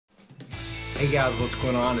Hey guys, what's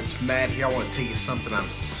going on? It's Matt here. I want to tell you something I'm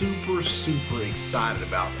super excited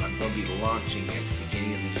about. I'm going to be launching at the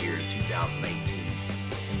beginning of the year in 2018,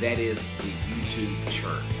 and that is the YouTube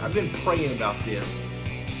church. I've been praying about this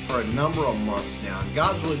for a number of months now, and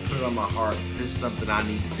God's really put it on my heart that this is something I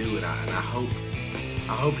need to do, and I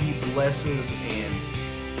hope He blesses and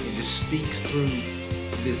just speaks through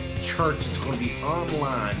this church that's going to be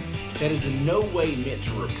online. That is in no way meant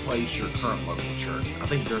to replace your current local church. I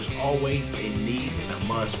think there's always a need and a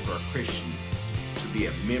must for a Christian to be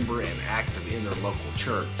a member and active in their local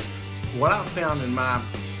church. What I've found in my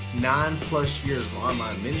 9+ years of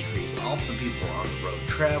online ministry is often people are on the road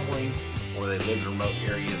traveling, or they live in remote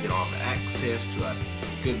areas. They don't have access to a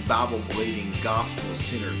good Bible-believing,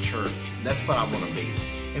 gospel-centered church. And that's what I want to be.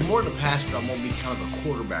 And more than a pastor, I want to be kind of a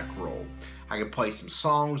quarterback role. I can play some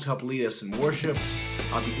songs, help lead us in worship.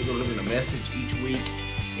 I'll be delivering a message each week,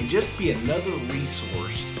 and just be another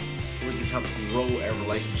resource where we can help grow a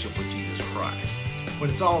relationship with Jesus Christ. When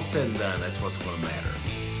it's all said and done, that's what's going to matter.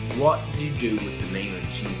 What do you do with the name of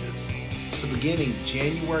Jesus? So beginning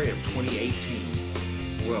January of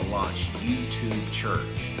 2018, we're going to launch YouTube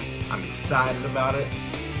Church. I'm excited about it.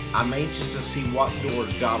 I'm anxious to see what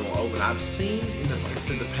doors God will open. I've seen in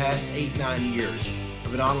the past 8-9 years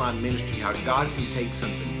of an online ministry how God can take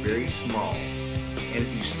something very small, and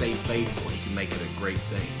if you stay faithful, He can make it a great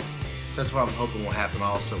thing. So that's what I'm hoping will happen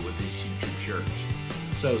also with this YouTube church.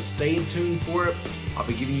 So stay tuned for it. I'll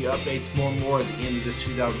be giving you updates more and more at the end of this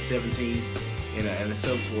 2017 and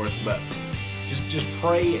so forth. But just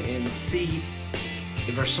pray and see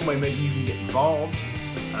if there's some way maybe you can get involved.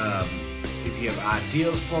 If you have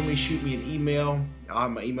ideas for me, shoot me an email. I'll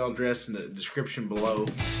have my email address in the description below.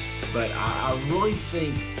 But I really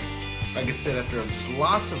think, like I said, after just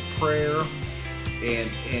lots of prayer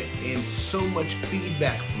and so much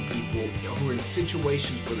feedback from people who are in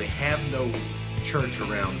situations where they have no church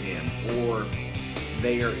around them, or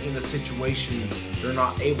they are in a situation they're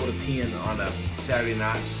not able to attend on a Saturday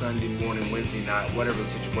night, Sunday morning, Wednesday night, whatever the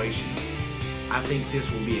situation, I think this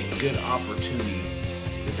will be a good opportunity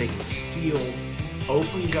that they can still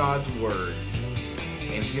open God's Word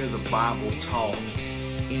and hear the Bible taught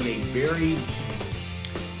in a very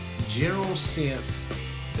general sense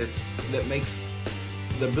that makes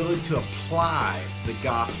the ability to apply the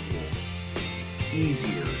gospel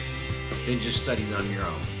easier than just studying on your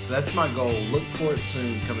own. So that's my goal. Look for it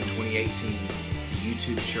soon, coming 2018, the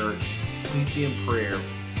YouTube church. Please be in prayer.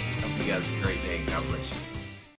 I hope you guys have a great day. God bless you.